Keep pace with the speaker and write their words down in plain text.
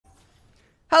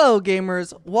Hello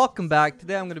gamers, welcome back.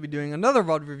 Today I'm going to be doing another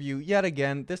VOD review yet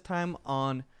again, this time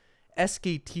on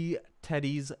SKT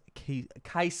Teddy's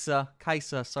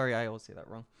Kaisa, sorry I always say that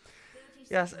wrong.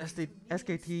 Yes,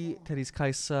 SKT Teddy's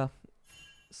Kaisa.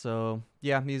 So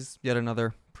yeah, he's yet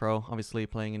another pro, obviously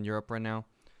playing in Europe right now,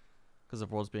 because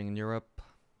of Worlds being in Europe.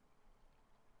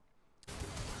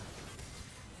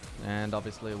 And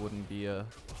obviously it wouldn't be a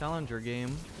challenger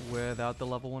game without the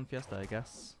level 1 Fiesta, I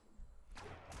guess.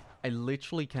 I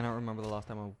literally cannot remember the last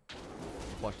time I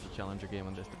watched a challenger game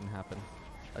and this didn't happen.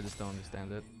 I just don't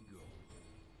understand it.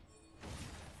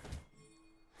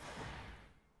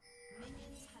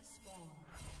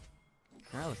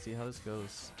 Alright, let's see how this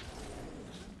goes.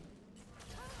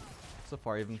 So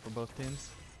far even for both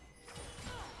teams.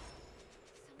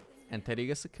 And Teddy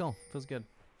gets a kill. Feels good.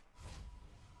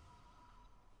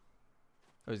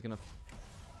 Oh, he's gonna...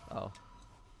 Oh.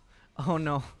 Oh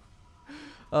no.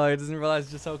 Oh, he doesn't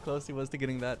realize just how close he was to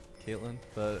getting that Caitlyn.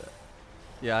 But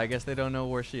yeah, I guess they don't know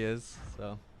where she is.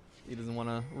 So he doesn't want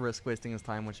to risk wasting his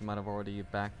time when she might have already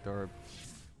backed or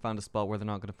found a spot where they're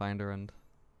not going to find her. And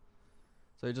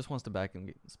so he just wants to back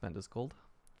and spend his gold.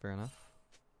 Fair enough.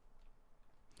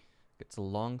 Gets a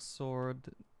long sword.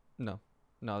 No,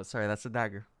 sorry, that's a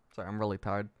dagger. Sorry, I'm really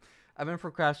tired. I've been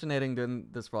procrastinating doing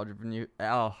this VOD review.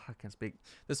 Oh, I can't speak.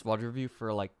 This VOD review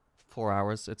for like 4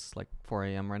 hours. It's like 4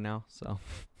 a.m. right now, so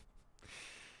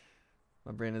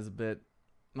my brain is a bit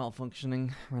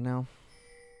malfunctioning right now.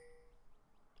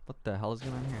 What the hell is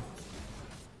going on here?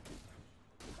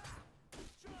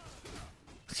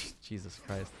 Jesus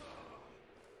Christ.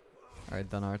 Alright,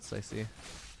 done arts, I see.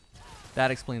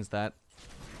 That explains that.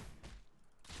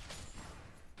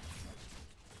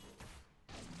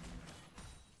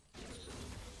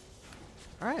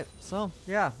 Alright, so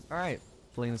yeah, alright.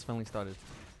 Lane has finally started.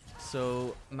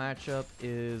 So matchup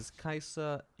is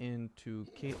Kaisa into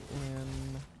Caitlyn.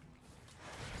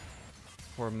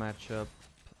 For matchup,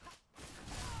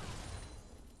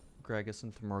 Gragas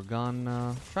into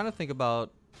Morgana. Trying to think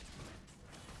about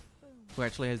who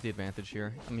actually has the advantage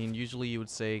here. I mean, usually you would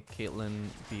say Caitlyn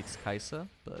beats Kaisa,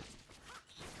 but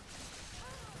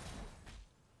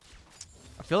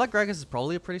I feel like Gragas is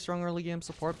probably a pretty strong early game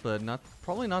support, but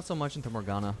probably not so much into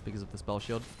Morgana because of the spell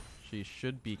shield. She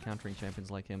should be countering champions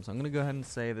like him. So I'm going to go ahead and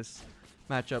say this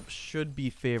matchup should be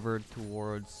favored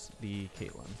towards the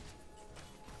Caitlyn.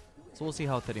 So we'll see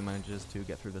how Teddy manages to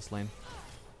get through this lane.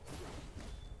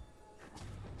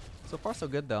 So far so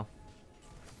good though.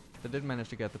 They did manage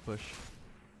to get the push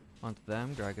onto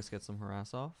them. Gragas gets some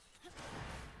harass off.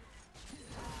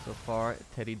 So far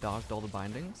Teddy dodged all the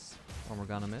bindings. Or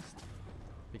Morgana missed.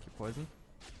 Pick your poison.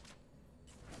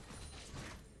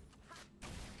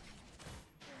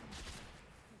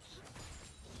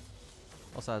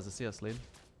 Also has a CS lead.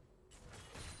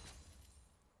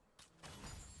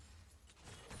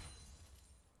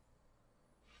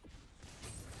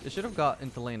 It should have got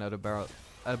into lane at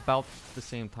about the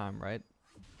same time, right?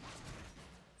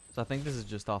 So I think this is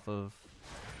just off of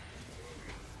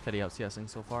Teddy out CSing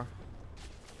so far.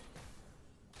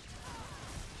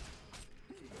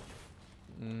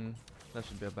 That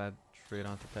should be a bad trade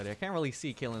onto Teddy. I can't really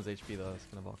see Caitlyn's HP though, it's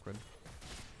kind of awkward.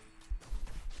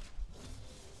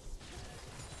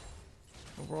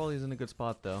 Overall, he's in a good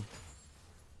spot though.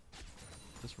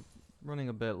 Just running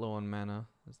a bit low on mana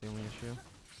is the only issue.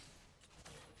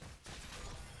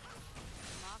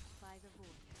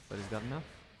 But he's got enough.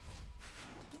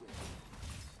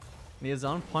 And he is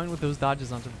on point with those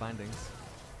dodges onto the bindings.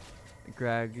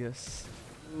 Gragas.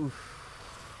 Oof.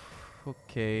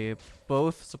 Okay,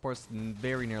 both supports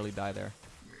very nearly die there.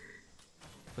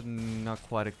 But not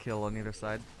quite a kill on either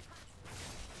side.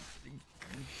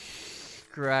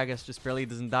 Gragas just barely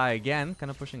doesn't die again, kind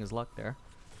of pushing his luck there.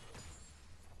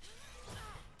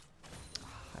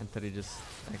 And Teddy just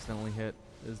accidentally hit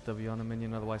his W on a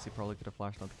minion, otherwise he probably could have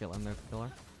flashed out the kill in there to kill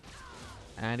her.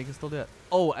 And he can still do it.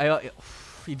 Oh,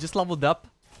 he just leveled up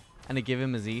and it gave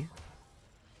him a Z.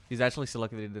 He's actually so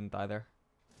lucky that he didn't die there.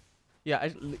 Yeah,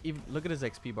 even look at his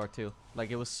XP bar too.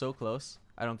 Like, it was so close.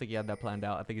 I don't think he had that planned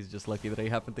out. I think he's just lucky that he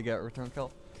happened to get a return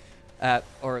kill.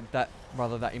 Or that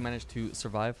he managed to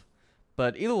survive.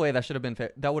 But either way, that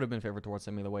would have been favored towards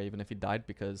him either way, even if he died,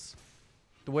 because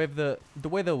the way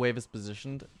the wave is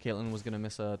positioned, Caitlyn was gonna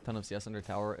miss a ton of CS under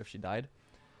tower if she died,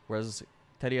 whereas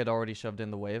Teddy had already shoved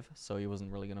in the wave, so he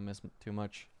wasn't really gonna miss too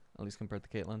much, at least compared to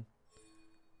Caitlyn.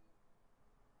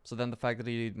 So then the fact that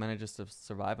he manages to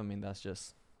survive, I mean, that's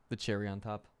just the cherry on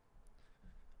top.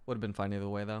 Would have been fine either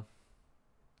way though.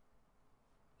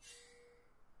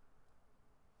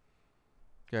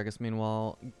 Okay, I guess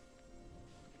meanwhile,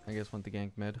 went to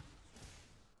gank mid.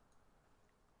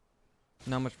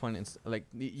 Not much point in like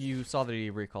you saw that he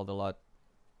recalled a lot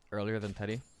earlier than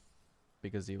Teddy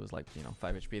because he was like, you know,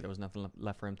 5 HP. There was nothing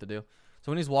left for him to do.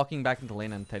 So when he's walking back into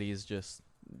lane and Teddy is just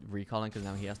recalling because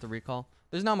now he has to recall,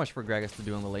 there's not much for Gragas to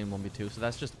do in the lane 1v2, so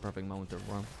that's just a perfect moment to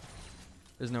roam.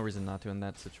 There's no reason not to in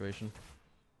that situation.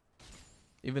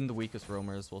 Even the weakest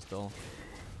roamers will still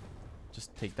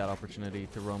just take that opportunity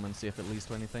to roam and see if it leads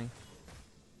to anything.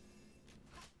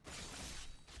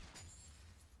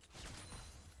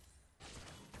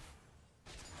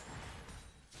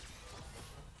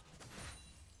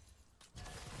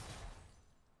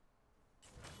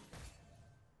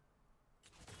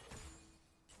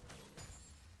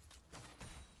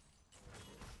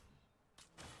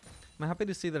 I'm happy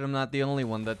to see that I'm not the only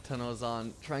one that tunnels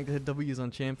on trying to hit W's on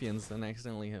champions and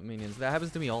accidentally hit minions. That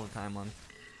happens to me all the time on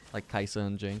like Kaisa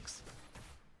and Jinx.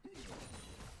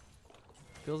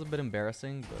 Feels a bit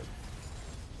embarrassing, but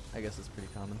I guess it's pretty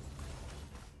common.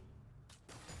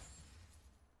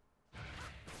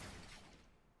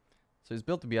 So he's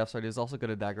built to be upside. He's also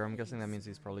good at dagger. I'm guessing that means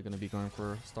he's probably going to be going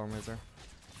for Stormrazor.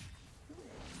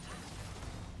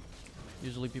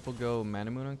 Usually people go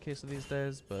Mana Moon on Queso these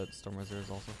days, but Stormrazor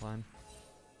is also fine.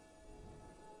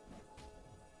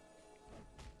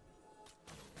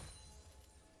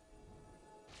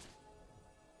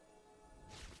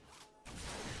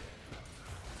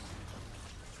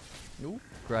 Ooh,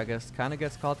 Gragas kind of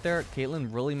gets caught there.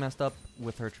 Caitlyn really messed up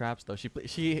with her traps though. She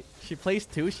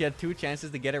placed 2. She had 2 chances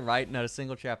to get it right. Not a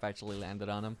single trap actually landed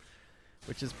on him,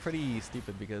 which is pretty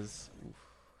stupid because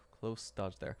close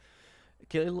dodge there.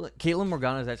 Caitlyn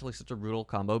Morgana is actually such a brutal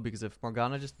combo because if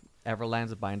Morgana just ever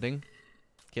lands a binding,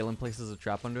 Caitlyn places a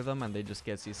trap under them and they just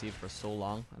get CC'd for so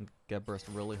long and get burst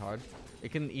really hard.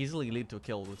 It can easily lead to a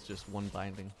kill with just 1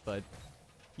 binding, but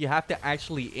you have to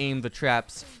actually aim the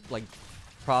traps like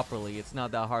properly. It's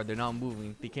not that hard. They're not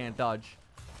moving. They can't dodge.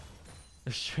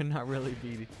 It should not really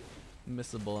be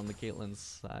missable on the Caitlyn's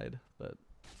side, but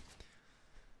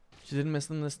she didn't miss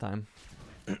them this time.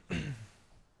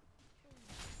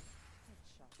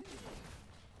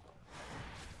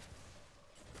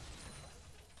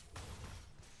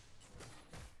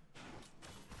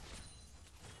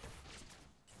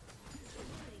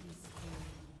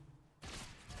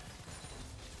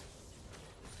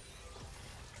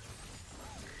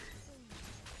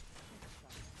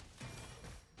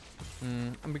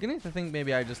 I'm beginning to think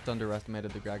maybe I just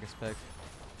underestimated the Gragas pick.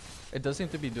 It does seem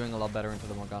to be doing a lot better into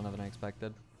the Morgana than I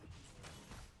expected.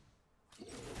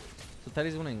 So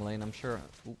Teddy's winning lane, I'm sure.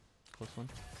 Ooh, close one.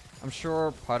 I'm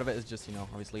sure part of it is just, you know,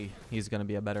 obviously he's gonna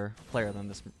be a better player than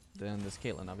this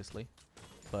Caitlyn, obviously.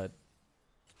 But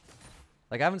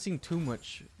like I haven't seen too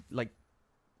much. Like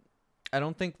I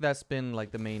don't think that's been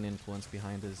like the main influence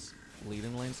behind his lead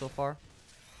in lane so far.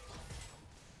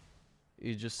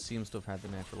 He just seems to have had the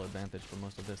natural advantage for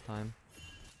most of this time.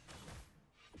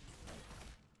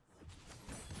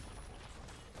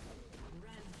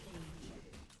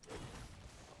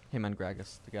 Him and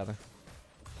Gragas together.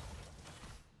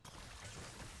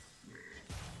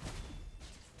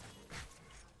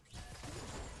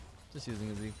 Just using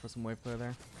his E for some wave clear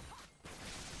there.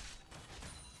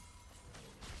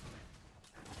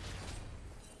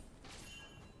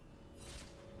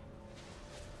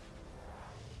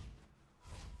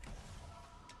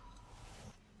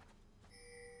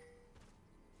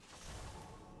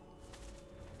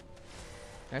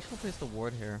 I actually placed the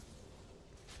ward here.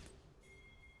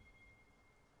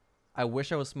 I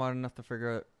wish I was smart enough to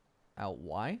figure out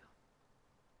why.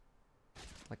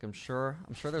 Like I'm sure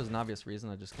there's an obvious reason.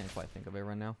 I just can't quite think of it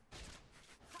right now.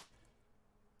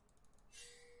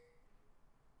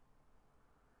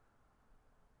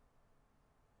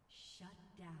 Shut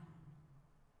down.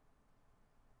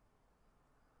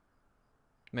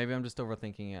 Maybe I'm just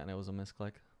overthinking it and it was a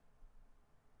misclick.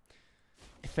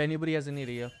 If anybody has any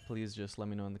idea, please just let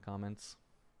me know in the comments.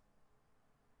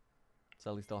 So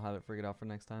at least I'll have it figured out for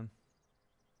next time.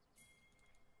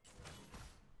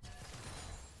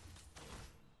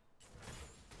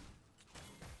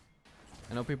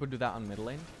 I know people do that on mid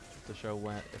lane to show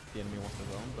when if the enemy wants to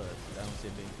roam, but I don't see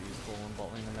it being too useful on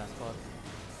bot lane in that spot.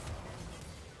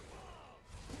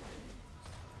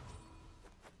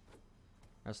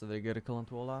 Alright, so they get a kill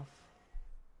into Olaf.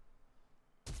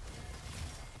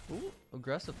 Ooh,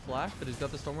 aggressive flash, but he's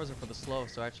got the Stormrazor for the slow,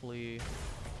 so actually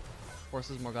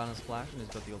forces Morgana's flash, and he's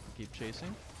got the ult to keep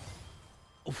chasing.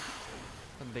 Oof.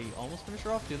 And they almost finish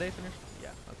her off? Do they finish?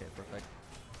 Yeah, okay, perfect.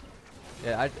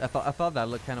 Yeah, I thought that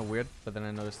looked kind of weird, but then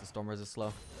I noticed the Stormrazor is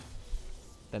slow.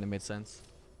 Then it made sense.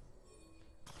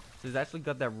 So he's actually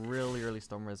got that really early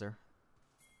Stormrazor.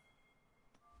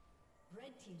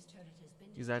 Red team's turret has been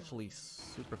He's actually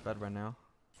super fed right now.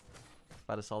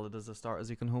 About as solid as a start as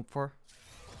you can hope for.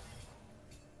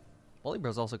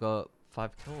 Volibear's also got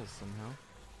 5 kills somehow.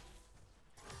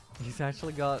 He's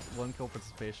actually got 1 kill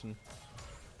participation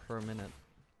per minute.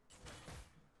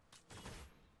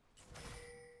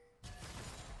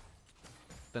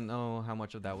 Don't know how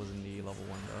much of that was in the level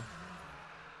 1 though.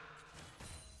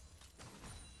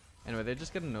 Anyway, they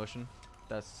just get a Notion.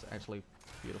 That's actually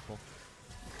beautiful.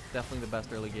 Definitely the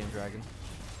best early game dragon.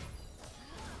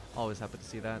 Always happy to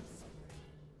see that.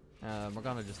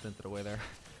 Morgana just stinted away there.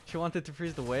 She wanted to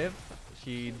freeze the wave.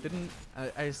 She didn't.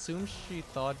 I assume she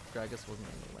thought Gragas wasn't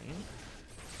in the lane.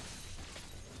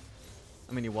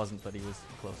 I mean, he wasn't, but he was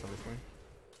close, obviously.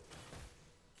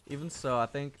 Even so, I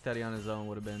think Teddy on his own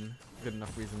would have been good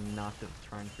enough reason not to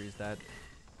try and freeze that.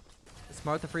 It's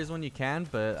smart to freeze when you can,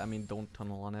 but I mean, don't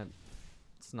tunnel on it.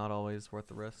 It's not always worth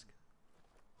the risk.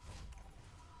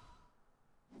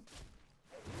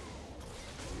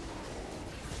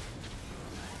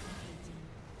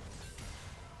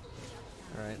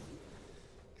 Alright.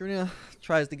 Karina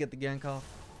tries to get the gank off.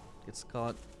 Gets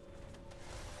caught.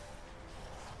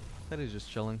 Teddy's just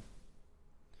chilling.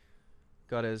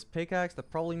 Got his pickaxe. That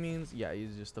probably means... yeah,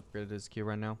 he's just upgraded his Q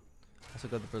right now. Also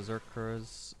got the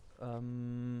Berserkers. How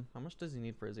much does he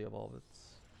need for his evolve? It's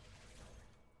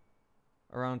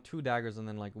around 2 daggers and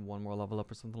then like 1 more level up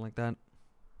or something like that.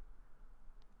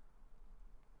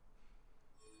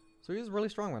 So he's really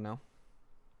strong right now.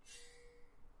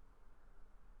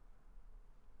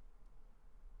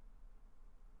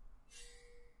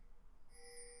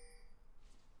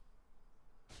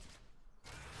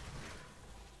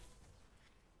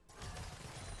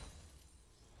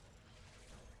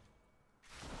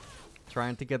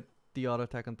 Trying to get the auto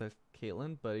attack onto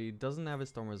Caitlyn, but he doesn't have his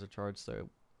Storm Wizard charge, so it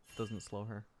doesn't slow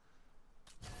her.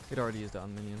 It already used it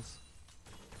on minions.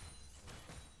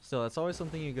 Still, that's always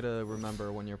something you gotta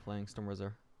remember when you're playing Storm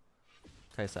Wizard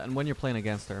Kai'Sa, and when you're playing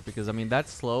against her, because I mean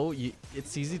that's slow.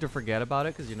 It's easy to forget about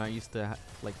it because you're not used to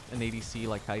like an ADC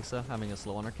like Kai'Sa having a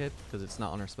slow on her kit because it's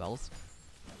not on her spells.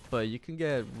 But you can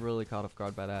get really caught off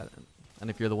guard by that, and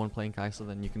if you're the one playing Kai'Sa,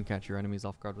 then you can catch your enemies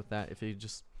off guard with that if you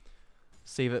just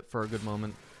save it for a good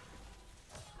moment.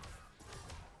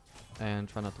 And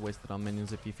try not to waste it on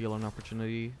minions if you feel an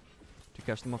opportunity to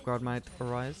catch them off guard might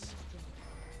arise.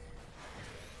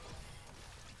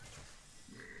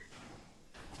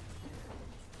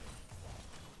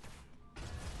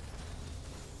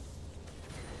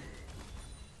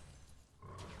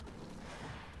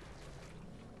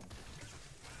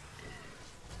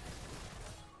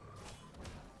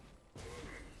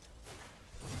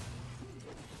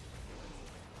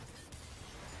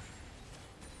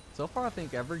 So far, I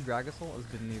think every Dragasol has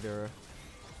been either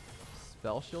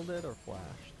spell shielded or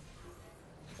flashed.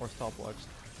 Or stopwatched.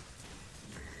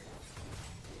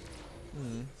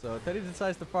 So Teddy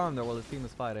decides to farm there while his team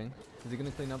is fighting. Is he going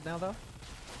to clean up now, though?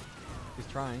 He's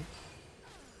trying.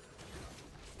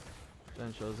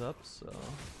 Shen shows up, so...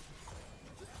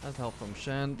 that's help from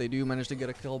Shen. They do manage to get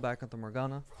a kill back onto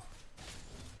Morgana.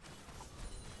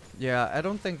 Yeah, I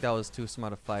don't think that was too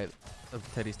smart a fight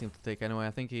of Teddy's team to take anyway.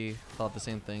 I think he thought the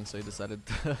same thing, so he decided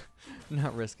to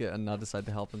not risk it and not decide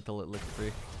to help until it licked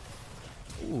free.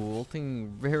 Ooh, ulting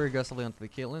very aggressively onto the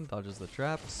Caitlyn, dodges the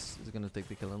traps. He's gonna take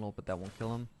the Caitlyn ult, but that won't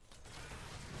kill him.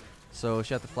 So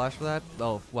she had to flash for that.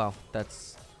 Oh, wow,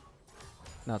 that's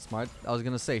not smart. I was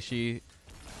gonna say she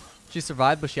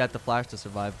survived, but she had to flash to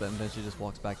survive, but then she just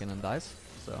walks back in and dies.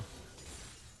 So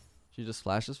she just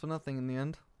flashes for nothing in the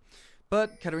end.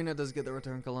 But Katarina does get the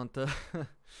return kill onto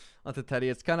onto Teddy.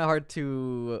 It's kind of hard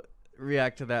to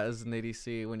react to that as an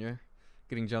ADC when you're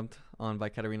getting jumped on by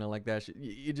Katarina like that.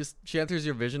 She enters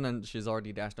your vision and she's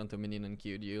already dashed onto a minion and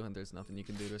Q'd you, and there's nothing you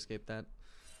can do to escape that.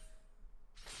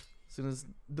 As soon as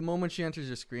the moment she enters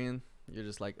your screen, you're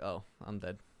just like, oh, I'm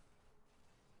dead.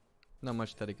 Not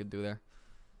much Teddy could do there.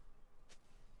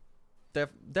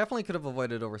 Definitely could have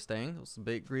avoided overstaying. It was a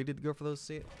bit greedy to go for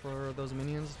those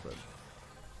minions, but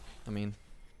I mean,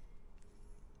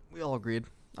 we all agreed.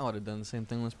 I would have done the same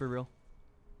thing, let's be real.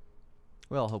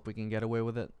 We all hope we can get away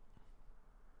with it.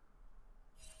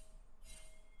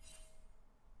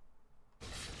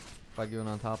 Fight going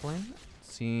on top lane.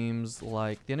 Seems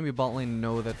like the enemy bot lane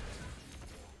know that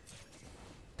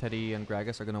Teddy and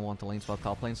Gragas are going to want to lane swap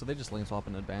top lane, so they just lane swap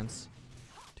in advance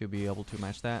to be able to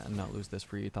match that and not lose this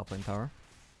free top lane tower.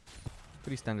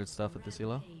 Pretty standard stuff at this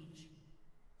elo.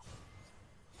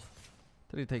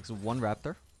 Teddy takes 1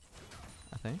 raptor,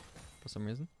 I think, for some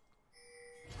reason.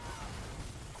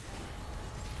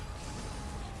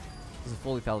 This is a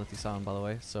full lethality sound, by the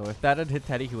way, so if that had hit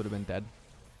Teddy, he would have been dead.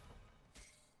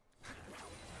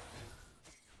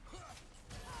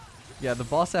 Yeah, the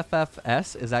boss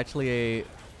FFS is actually a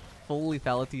full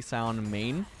lethality sound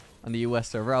main on the US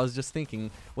server. I was just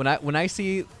thinking, when I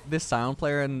see this sound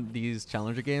player in these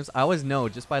challenger games, I always know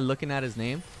just by looking at his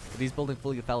name that he's building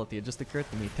full lethality. It just occurred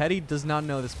to me. Teddy does not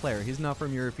know this player. He's not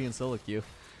from European solo queue.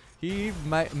 He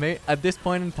may at this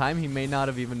point in time, he may not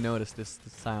have even noticed this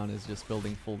sound is just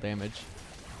building full damage.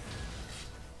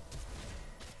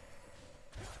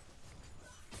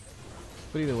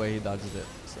 But either way, he dodges it,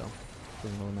 so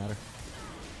doesn't really matter.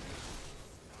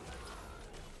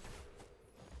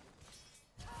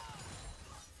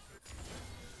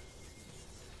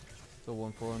 So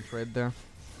 1-for-1 trade there.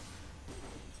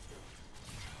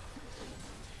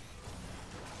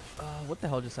 What the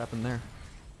hell just happened there?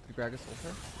 Did Gragas ult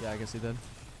her? Yeah, I guess he did.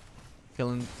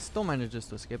 Caitlyn still manages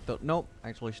to escape though. Nope,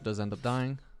 actually she does end up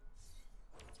dying.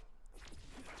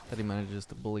 Teddy manages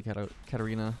to bully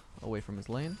Katarina away from his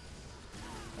lane.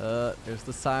 There's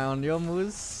the sound. Yo,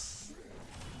 Moose.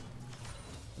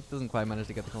 Doesn't quite manage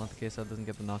to get the kill on the case, so doesn't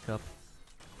get the knock up.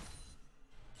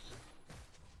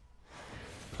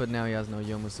 But now he has no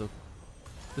Yomu, so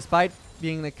despite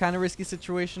being in a kind of risky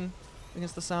situation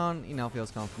against the sound, he now feels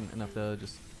confident enough to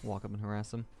just walk up and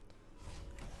harass him.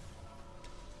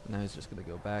 But now he's just gonna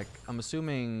go back. I'm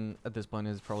assuming at this point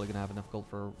he's probably gonna have enough gold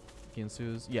for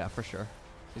Ginsu's. Yeah, for sure.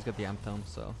 He's got the amp tome,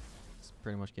 so it's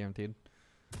pretty much guaranteed.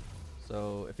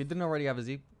 So if he didn't already have his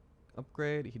E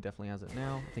upgrade, he definitely has it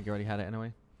now. I think he already had it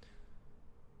anyway.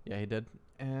 Yeah, he did.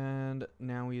 And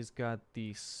now he's got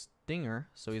the Stinger,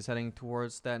 so he's heading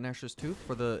towards that Nashor's Tooth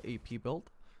for the AP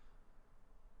build.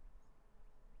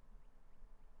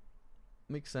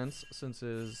 Makes sense since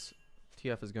his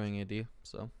TF is going AD,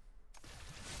 so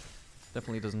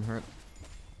definitely doesn't hurt.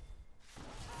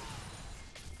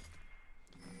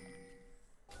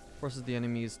 Forces the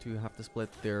enemies to have to split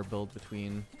their build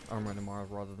between armor and MR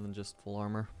rather than just full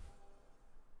armor.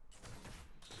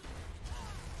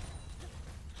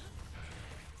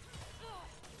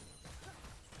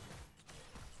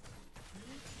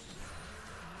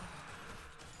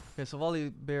 Okay, so Volley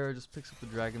Bear just picks up the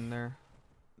dragon there,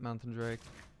 Mountain Drake,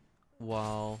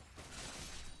 while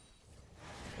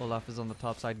Olaf is on the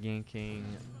top side ganking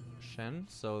Shen.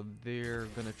 So they're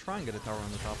gonna try and get a tower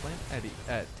on the top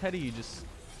lane. Teddy just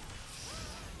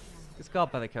gets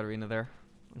caught by the Katarina there.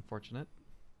 Unfortunate.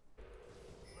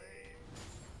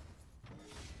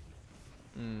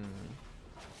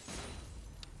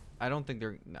 I don't think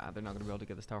they're not gonna be able to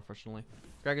get this tower, fortunately.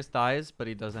 Gragas dies, but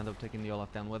he does end up taking the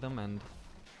Olaf down with him, and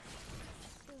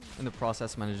in the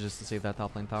process manages to save that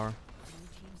top lane tower.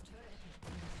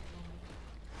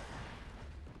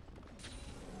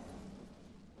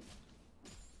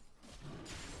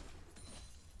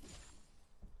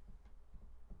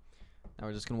 Now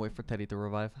we're just gonna wait for Teddy to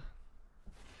revive.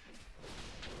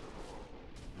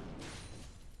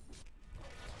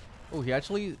 Oh,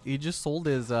 he just sold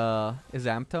his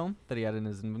amp tome that he had in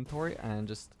his inventory, and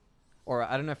just, or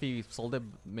I don't know if he sold it,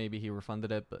 maybe he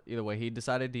refunded it, but either way, he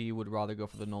decided he would rather go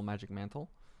for the null magic mantle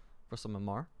for some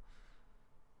MR.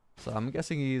 So I'm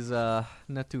guessing he's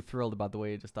not too thrilled about the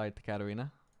way he just died to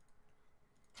Katarina.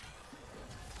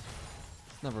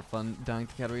 It's never fun dying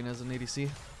to Katarina as an ADC.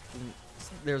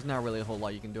 There's not really a whole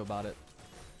lot you can do about it.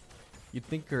 You'd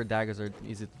think her daggers are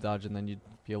easy to dodge and then you'd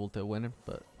be able to win it,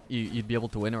 but you'd be able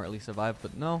to win or at least survive,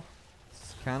 but no,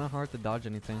 it's kind of hard to dodge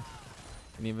anything.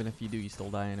 And even if you do, you still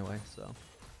die anyway, so.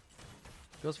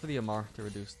 Goes for the MR to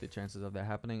reduce the chances of that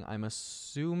happening. I'm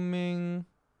assuming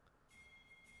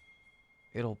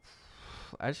it'll...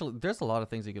 Actually, there's a lot of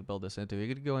things he could build this into. He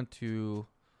could go into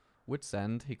Wit's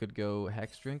End. He could go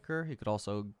Hex Drinker. He could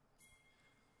also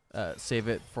save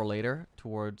it for later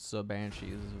towards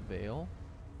Banshee's Veil.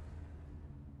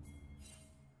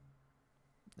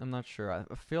 I'm not sure. I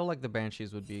feel like the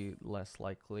Banshees would be less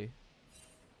likely,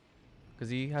 because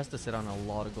he has to sit on a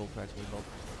lot of gold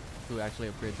to actually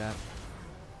upgrade that.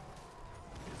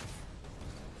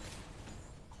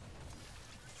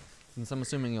 Since I'm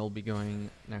assuming he'll be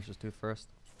going Nashor's Tooth first.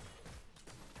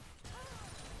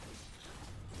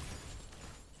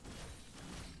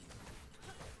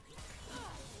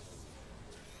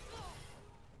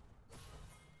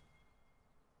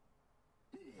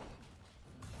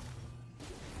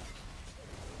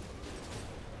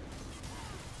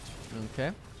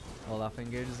 Okay. Olaf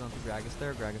engages onto Gragas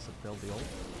there. Gragas had failed the ult.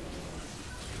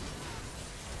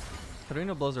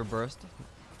 Katarina blows her burst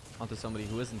onto somebody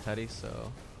who isn't Teddy,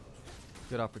 so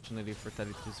good opportunity for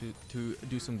Teddy to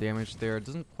do some damage there.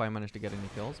 Doesn't quite manage to get any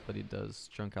kills, but he does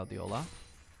chunk out the Olaf.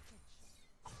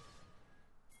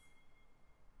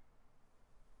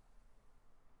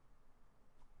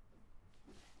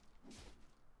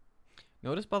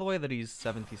 Notice, by the way, that he's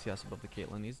 70 CS above the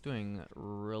Caitlyn. He's doing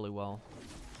really well.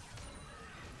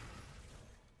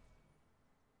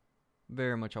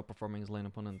 Very much outperforming his lane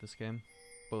opponent this game,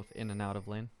 both in and out of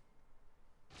lane.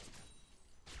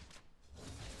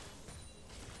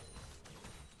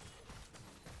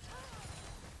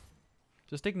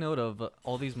 Just take note of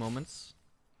all these moments.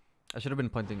 I should have been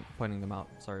pointing them out,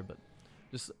 sorry, but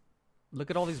just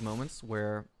look at all these moments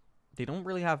where they don't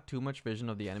really have too much vision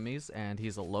of the enemies and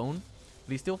he's alone,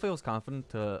 but he still feels confident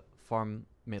to farm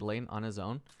mid lane on his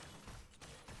own.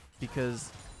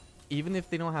 Because even if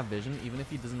they don't have vision, even if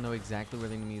he doesn't know exactly where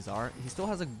the enemies are, he still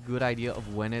has a good idea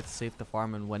of when it's safe to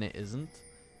farm and when it isn't,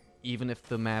 even if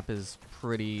the map is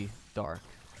pretty dark.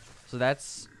 So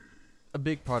that's a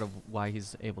big part of why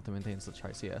he's able to maintain such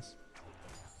high CS.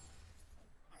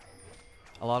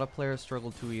 A lot of players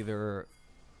struggle to either,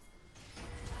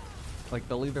 like,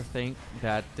 they'll either think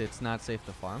that it's not safe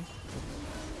to farm.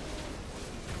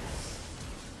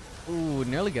 Ooh,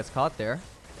 nearly gets caught there.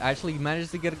 Actually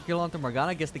managed to get a kill onto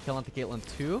Morgana, gets the kill onto Caitlyn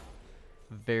too.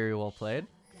 Very well played.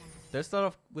 There's start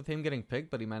off with him getting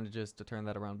picked, but he manages to turn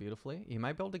that around beautifully. He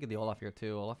might be able to get the Olaf here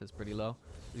too. Olaf is pretty low.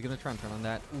 He's gonna try and turn on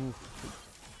that. Ooh.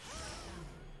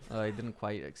 He didn't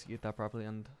quite execute that properly.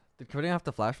 And did Cody have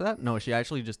to flash for that? No, she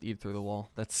actually just eat through the wall.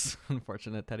 That's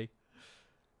unfortunate, Teddy.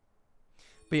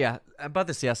 But yeah, about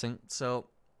the CSing. So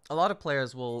a lot of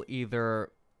players will either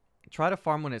try to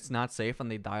farm when it's not safe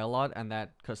and they die a lot and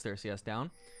that cuts their CS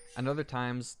down. And other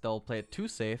times they'll play it too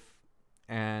safe,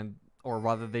 and or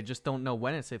rather they just don't know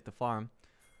when it's safe to farm.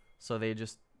 So they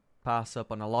just pass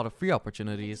up on a lot of free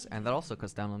opportunities, and that also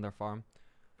cuts down on their farm.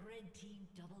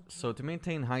 So to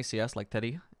maintain high CS like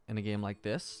Teddy in a game like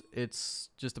this, it's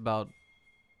just about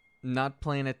not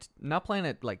playing it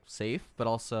like safe, but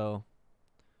also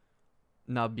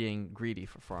not being greedy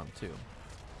for farm too.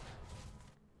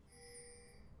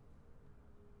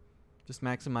 Just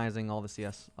maximizing all the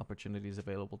CS opportunities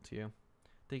available to you,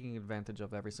 taking advantage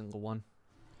of every single one.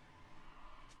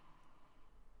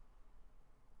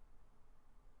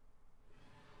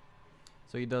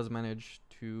 So he does manage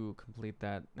to complete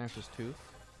that Nashor's Tooth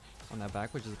on that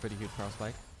back, which is a pretty huge cross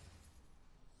spike.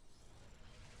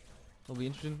 It'll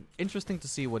be interesting to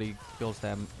see what he builds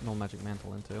that Null Magic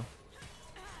Mantle into.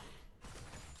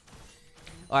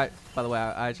 Alright, by the way,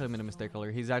 I actually made a mistake earlier.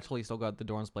 He's actually still got the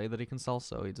Doran's Blade that he can sell,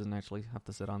 so he doesn't actually have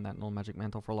to sit on that Null Magic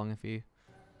Mantle for long if he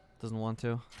doesn't want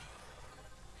to.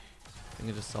 He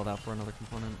can just sell that for another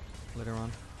component later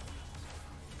on.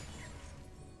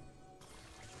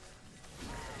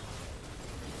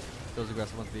 Goes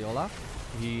aggressive onto the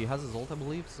Olaf. He has his ult, I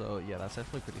believe, so yeah, that's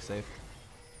actually pretty safe.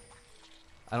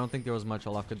 I don't think there was much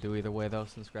Olaf could do either way, though,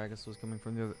 since Gragas was coming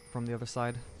from the other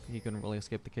side. He couldn't really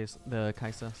escape the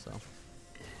Kai'Sa, so...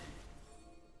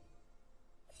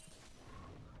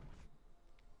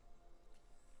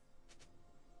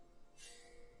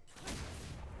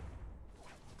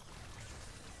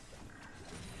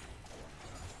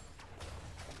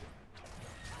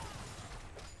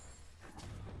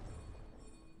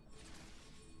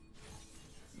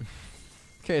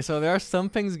 Okay, so there are some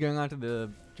things going on to the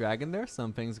dragon there,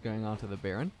 some things going on to the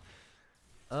Baron.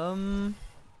 I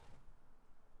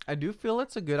do feel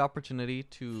it's a good opportunity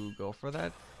to go for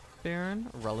that Baron,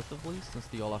 relatively, since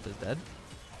the Olaf is dead.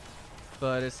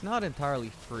 But it's not entirely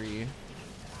free.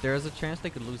 There is a chance they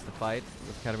could lose the fight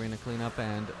with Katarina cleanup,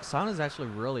 and Sion is actually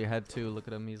really ahead too. Look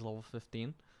at him, he's level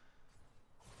 15.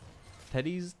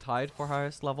 Teddy's tied for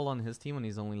highest level on his team, and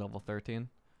he's only level 13.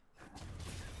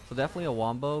 So definitely a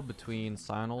wombo between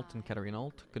Sion ult and Katarina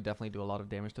ult could definitely do a lot of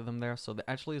damage to them there. So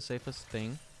actually the safest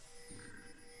thing,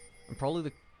 and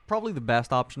probably the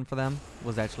best option for them,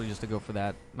 was actually just to go for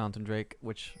that Mountain Drake,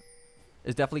 which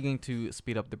is definitely going to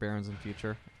speed up the Barons in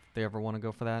future if they ever want to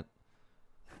go for that.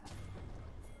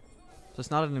 So it's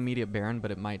not an immediate Baron,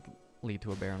 but it might lead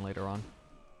to a Baron later on.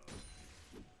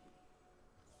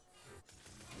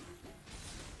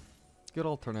 Good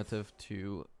alternative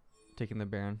to taking the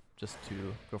Baron, just to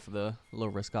go for the low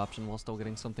risk option while still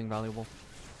getting something valuable.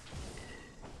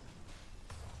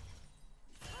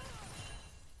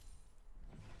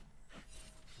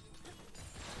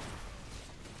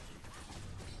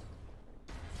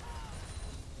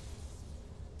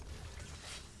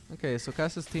 Okay, so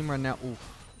Kai'Sa's team right now, oof,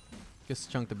 gets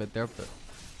chunked a bit there, but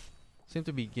seem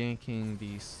to be ganking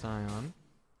the Sion.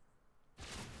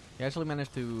 He actually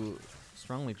managed to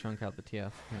strongly chunk out the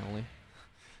TF, apparently.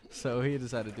 So he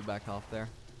decided to back off there.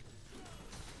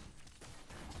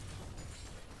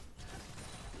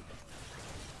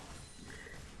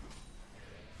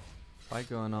 Fight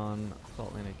going on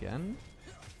bot lane again.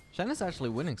 Shen is actually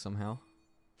winning somehow.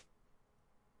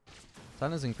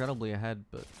 Sion is incredibly ahead,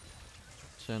 but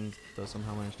Chen does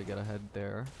somehow manage to get ahead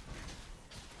there.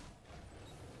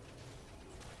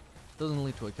 Doesn't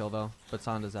lead to a kill though, but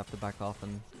San does have to back off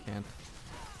and can't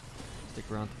stick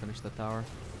around to finish the tower.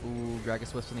 Ooh, Dragon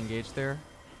Swift and engaged there.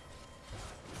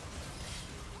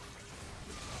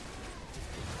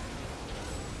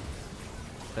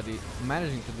 Teddy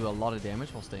managing to do a lot of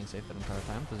damage while staying safe that entire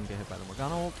time. Doesn't get hit by the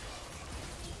Morgana ult.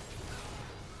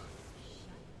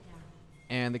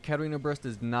 And the Katarina burst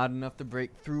is not enough to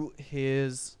break through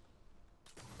his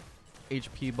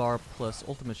HP bar plus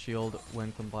ultimate shield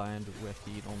when combined with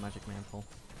the no magic mantle.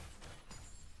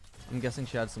 I'm guessing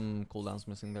she had some cooldowns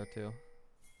missing there too.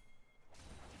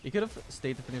 He could have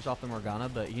stayed to finish off the Morgana,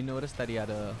 but he noticed that he had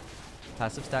a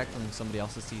passive stack from somebody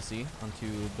else's CC onto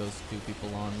those two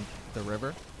people on the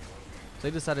river. So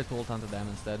he decided to ult onto them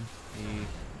instead. He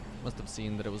must have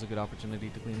seen that it was a good opportunity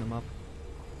to clean them up.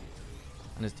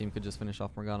 And his team could just finish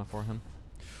off Morgana for him.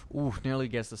 Ooh, nearly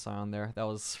gets the Scion there. That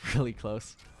was really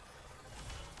close.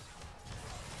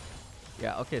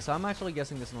 Yeah, okay, so I'm actually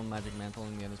guessing this no magic mantle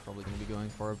in the end is probably going to be going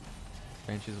for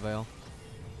Banshee's Veil.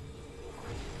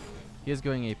 He is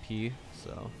going AP,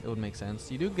 so it would make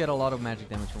sense. You do get a lot of magic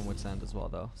damage from Wit's End as well,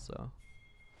 though, so.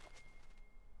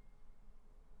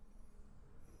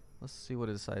 Let's see what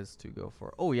he decides to go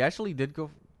for. Oh, he actually did go.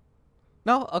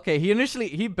 No, okay,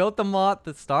 he built the mod at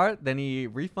the start, then he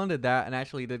refunded that and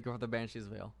actually did go for the Banshee's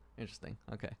Veil. Interesting,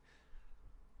 okay.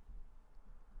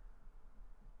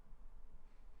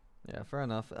 Yeah, fair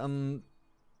enough. Kind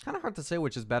of hard to say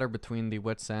which is better between the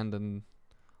Wit's End and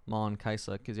Ma and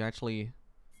Kaisa, because you actually...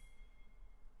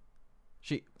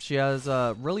 She has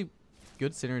really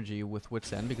good synergy with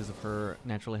Wit's End because of her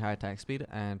naturally high attack speed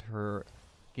and her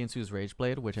Ginsu's Rage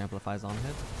Blade, which amplifies on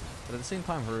hit. But at the same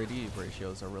time, her AD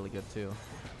ratios are really good too.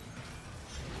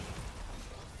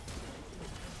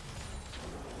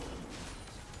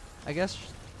 I guess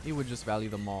he would just value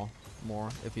them all more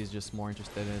if he's just more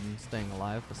interested in staying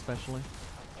alive, especially,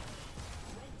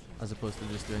 as opposed to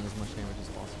just doing as much damage as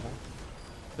possible.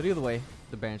 But either way,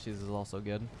 the Banshees is also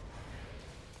good.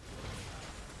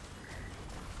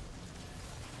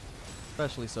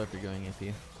 Especially so if you're going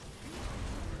AP.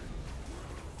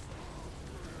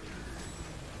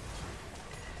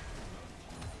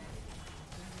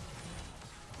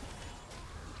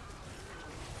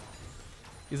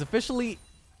 He's officially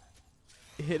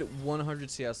hit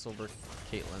 100 CS over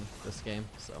Caitlyn this game,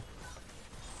 so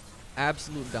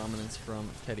absolute dominance from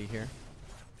Teddy here.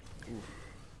 Oof.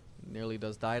 Nearly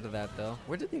does die to that though.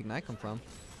 Where did the ignite come from?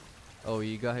 Oh,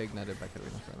 he got ignited by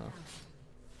Katarina, fair enough.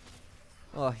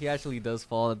 Oh, he actually does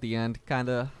fall at the end.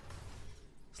 Kinda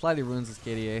slightly ruins his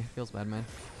KDA. Feels bad, man.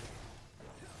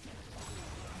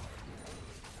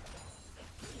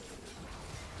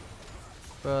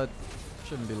 But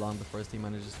shouldn't be long before his team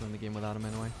manages to win the game without him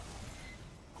anyway.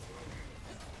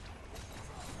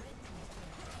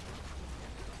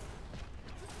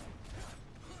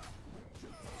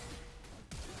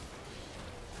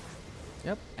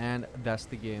 Yep, and that's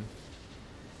the game.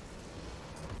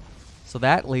 So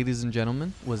that, ladies and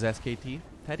gentlemen, was SKT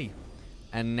Teddy.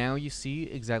 And now you see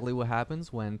exactly what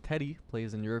happens when Teddy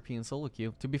plays in European solo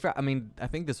queue. To be fair, I mean, I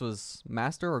think this was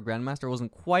Master or Grandmaster. It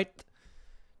wasn't quite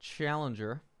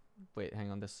Challenger. Wait,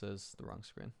 hang on, this is the wrong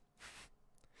screen.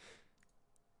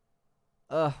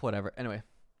 Whatever. Anyway.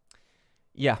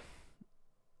 Yeah.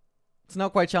 It's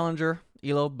not quite Challenger,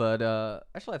 Elo, but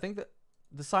actually I think that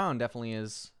the Scion definitely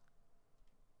is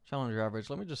Challenger average.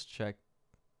 Let me just check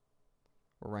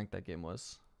what rank that game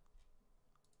was.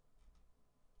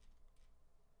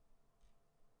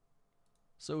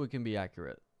 So we can be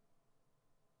accurate.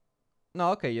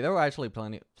 No, okay, yeah, there were actually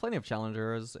plenty of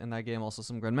challengers in that game. Also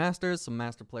some Grandmasters, some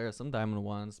Master players, some Diamond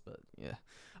ones. But yeah,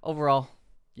 overall,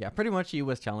 yeah, pretty much he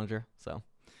was Challenger. So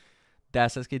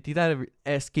that's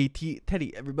SKT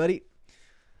Teddy, everybody.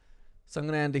 So I'm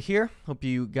going to end it here. Hope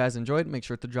you guys enjoyed. Make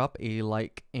sure to drop a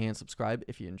like and subscribe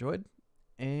if you enjoyed.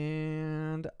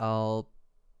 And I'll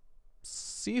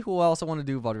see who else I want to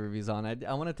do VOD reviews on.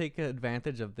 I want to take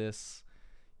advantage of this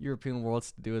European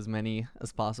Worlds to do as many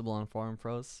as possible on Foreign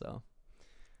Pros. So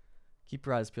keep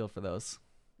your eyes peeled for those.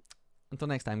 Until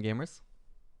next time, gamers.